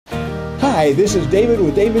Hi, this is David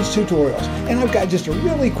with David's Tutorials, and I've got just a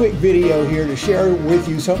really quick video here to share with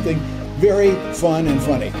you something very fun and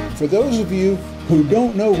funny. For those of you who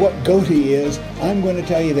don't know what GHOTI is, I'm going to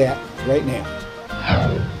tell you that right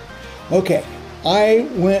now. Okay, I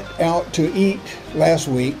went out to eat last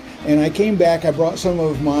week, and I came back, I brought some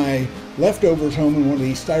of my leftovers home in one of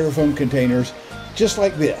these styrofoam containers, just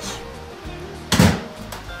like this.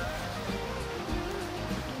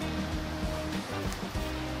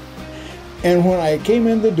 And when I came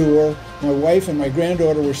in the door, my wife and my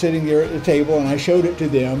granddaughter were sitting there at the table, and I showed it to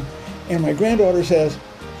them. And my granddaughter says,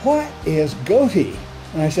 "What is GHOTI?"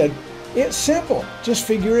 And I said, "It's simple, just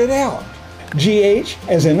figure it out. GH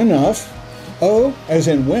as in enough, O as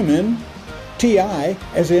in women, TI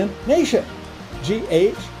as in nation.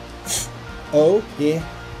 GH, O, yeah,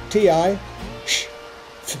 TI,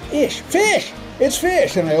 ish, fish. It's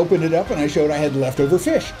fish." And I opened it up and I showed I had leftover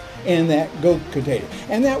fish in that GHOTI container.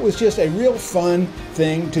 And that was just a real fun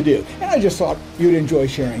thing to do. And I just thought you'd enjoy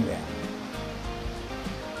sharing that.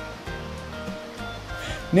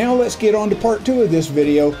 Now let's get on to part 2 of this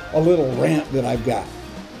video, a little rant that I've got.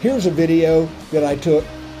 Here's a video that I took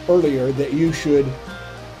earlier that you should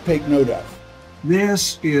take note of.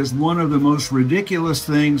 This is one of the most ridiculous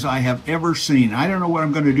things I have ever seen. I don't know what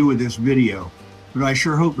I'm going to do with this video, but I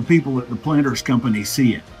sure hope the people at the Planters Company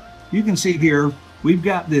see it. You can see here, we've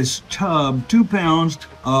got this tub, 2 pounds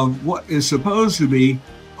of what is supposed to be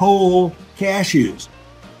whole cashews.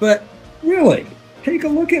 But really, take a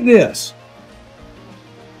look at this.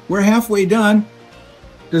 We're halfway done.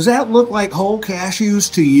 Does that look like whole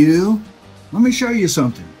cashews to you? Let me show you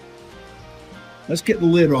something. Let's get the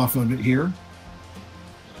lid off of it here.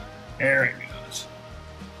 There it goes.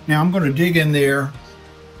 Now I'm going to dig in there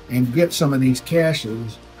and get some of these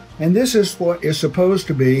cashews. And this is what is supposed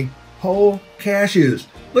to be whole cashews.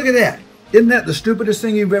 Look at that. Isn't that the stupidest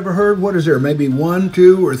thing you've ever heard? What is there? Maybe 1,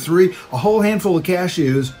 2, or 3? A whole handful of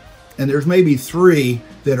cashews, and there's maybe 3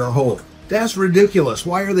 that are whole. That's ridiculous.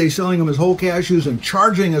 Why are they selling them as whole cashews and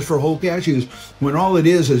charging us for whole cashews when all it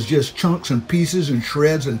is just chunks and pieces and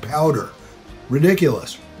shreds and powder?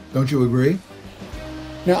 Ridiculous. Don't you agree?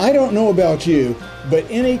 Now, I don't know about you, but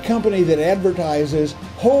any company that advertises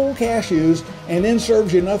whole cashews and then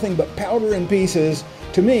serves you nothing but powder and pieces,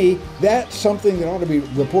 to me, that's something that ought to be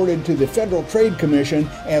reported to the Federal Trade Commission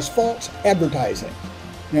as false advertising.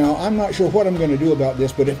 Now, I'm not sure what I'm going to do about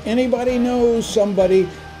this, but if anybody knows somebody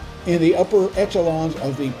in the upper echelons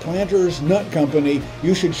of the Planters Nut Company,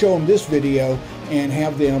 you should show them this video and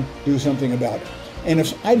have them do something about it. And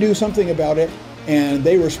if I do something about it and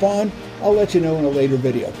they respond, I'll let you know in a later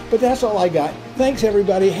video. But that's all I got. Thanks,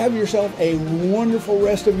 everybody. Have yourself a wonderful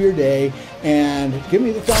rest of your day, and give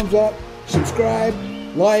me the thumbs up, subscribe,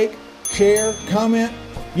 like, share, comment.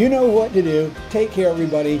 You know what to do. Take care,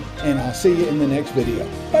 everybody, and I'll see you in the next video.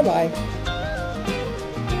 Bye-bye.